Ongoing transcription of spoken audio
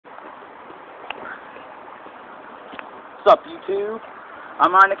What's up, YouTube?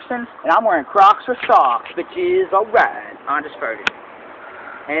 I'm Onyxon, and I'm wearing Crocs or socks, bitches. Alright, I just farted.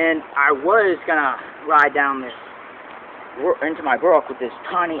 And I was gonna ride down this into my brook with this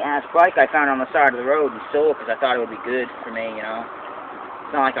tiny ass bike I found on the side of the road and stole it because I thought it would be good for me, you know.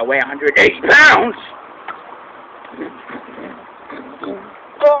 It's not like I weigh 180 pounds.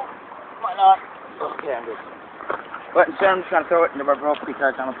 Oh, why not? Okay, I'm good. But instead, I'm just gonna throw it into my brook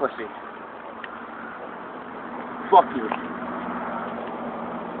because I'm a pussy. Fuck you.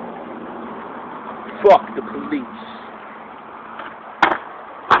 Fuck the police.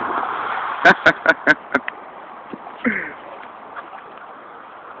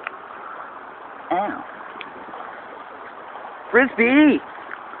 Ow. Frisbee!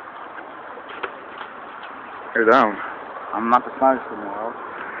 You're down. I'm not the smartest in the world.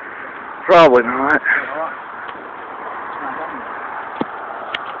 Probably not.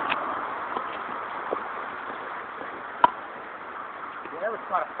 You never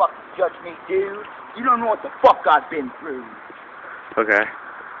try to fucking judge me, dude. You don't know what the fuck I've been through. Okay.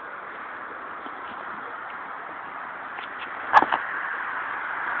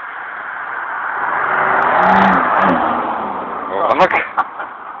 Fuck.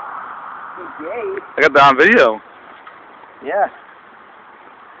 I got that on video. Yeah.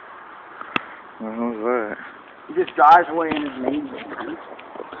 What was that? He just drives away in his main van.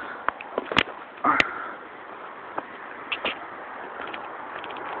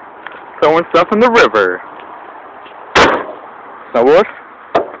 Throwing stuff in the river. Snowboard?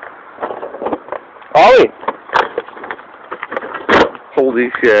 Ollie! Holy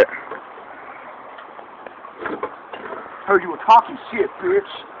shit. Heard you were talking shit,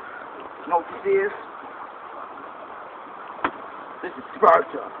 bitch. You know what this is? This is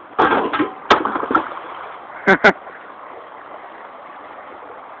Sparta.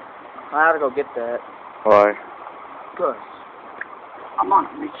 I gotta go get that. Why? Because I'm on a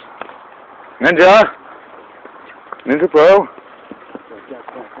mission. Ninja! Ninja Pro?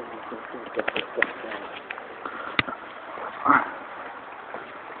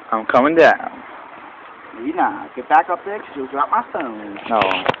 I'm coming down. You not. Get back up there because you'll drop my phone. No.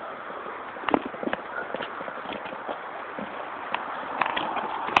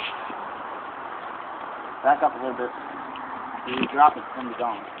 Back up a little bit. You drop it, it's going to be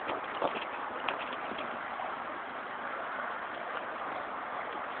gone.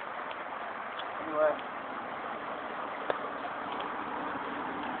 Anyway.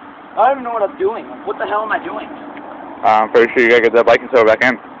 I don't even know what I'm doing. What the hell am I doing? I'm pretty sure you gotta get that bike and throw it back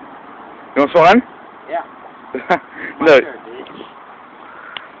in. You want to swim in? Yeah. No. Sure, bitch.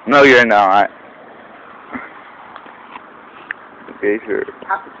 No, you're not. Okay, sure.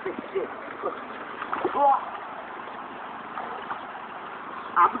 Have to fix it.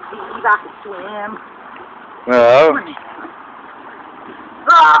 I believe I can swim. No.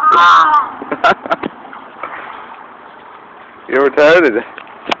 You're retarded.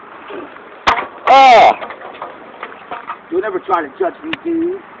 Oh! You'll never try to judge me,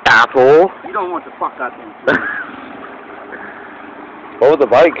 dude. Apple. You don't want the fuck out there. What was the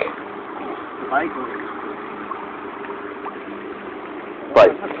bike? Bike.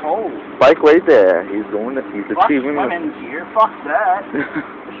 Bike. It's cold. Bike right there. He's going to. He's Fuck achieving. swimming here. Fuck that.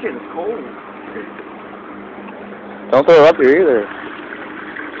 This shit is cold. Don't throw it up here either.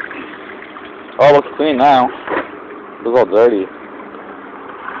 Oh, it looks clean now. It was all dirty.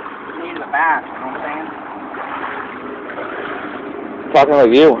 Need the bath. You know what I'm saying? Talking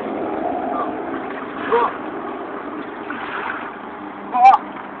like you.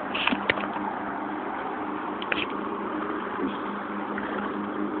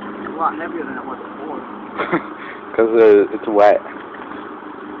 It's a lot heavier than it was before. Because it's wet.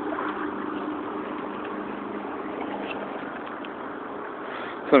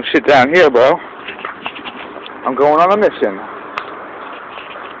 Some shit down here, bro. I'm going on a mission.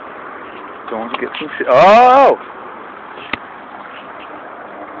 Going to get some shit. Oh!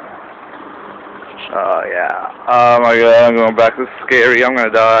 Oh, yeah. Oh, my God. I'm going back. This is scary. I'm going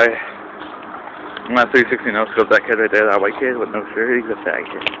to die. I'm at 360 no scope. That kid right there, that white kid with no shirt. He's a fag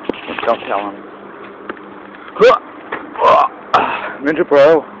kid. Don't tell him. Ninja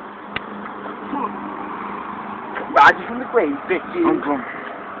Pro. Rising from the grave, bitches.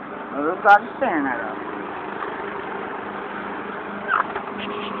 Oh, those guys are staring at us.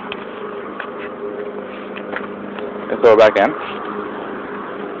 Let's throw it back in.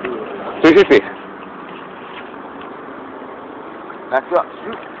 360. Back up.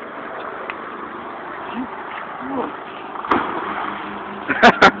 Shoot.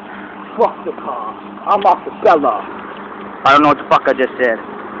 Fuck the car. I'm off the fella. I don't know what the fuck I just said.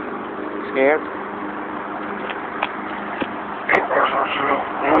 Scared? What? What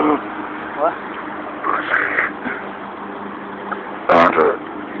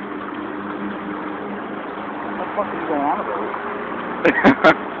the fuck are you going on about?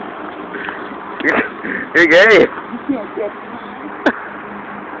 You're gay. You can't get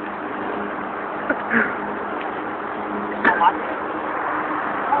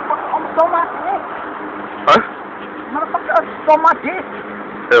almost on my dick. Huh? Motherfucker, almost on my dick.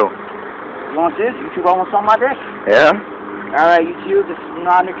 Who? You want this? YouTube almost on my dick. Yeah? Alright, YouTube, this is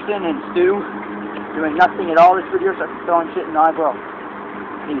Ron Nixon and Stu doing nothing at all this video, so throwing shit in my bro.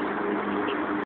 Peace.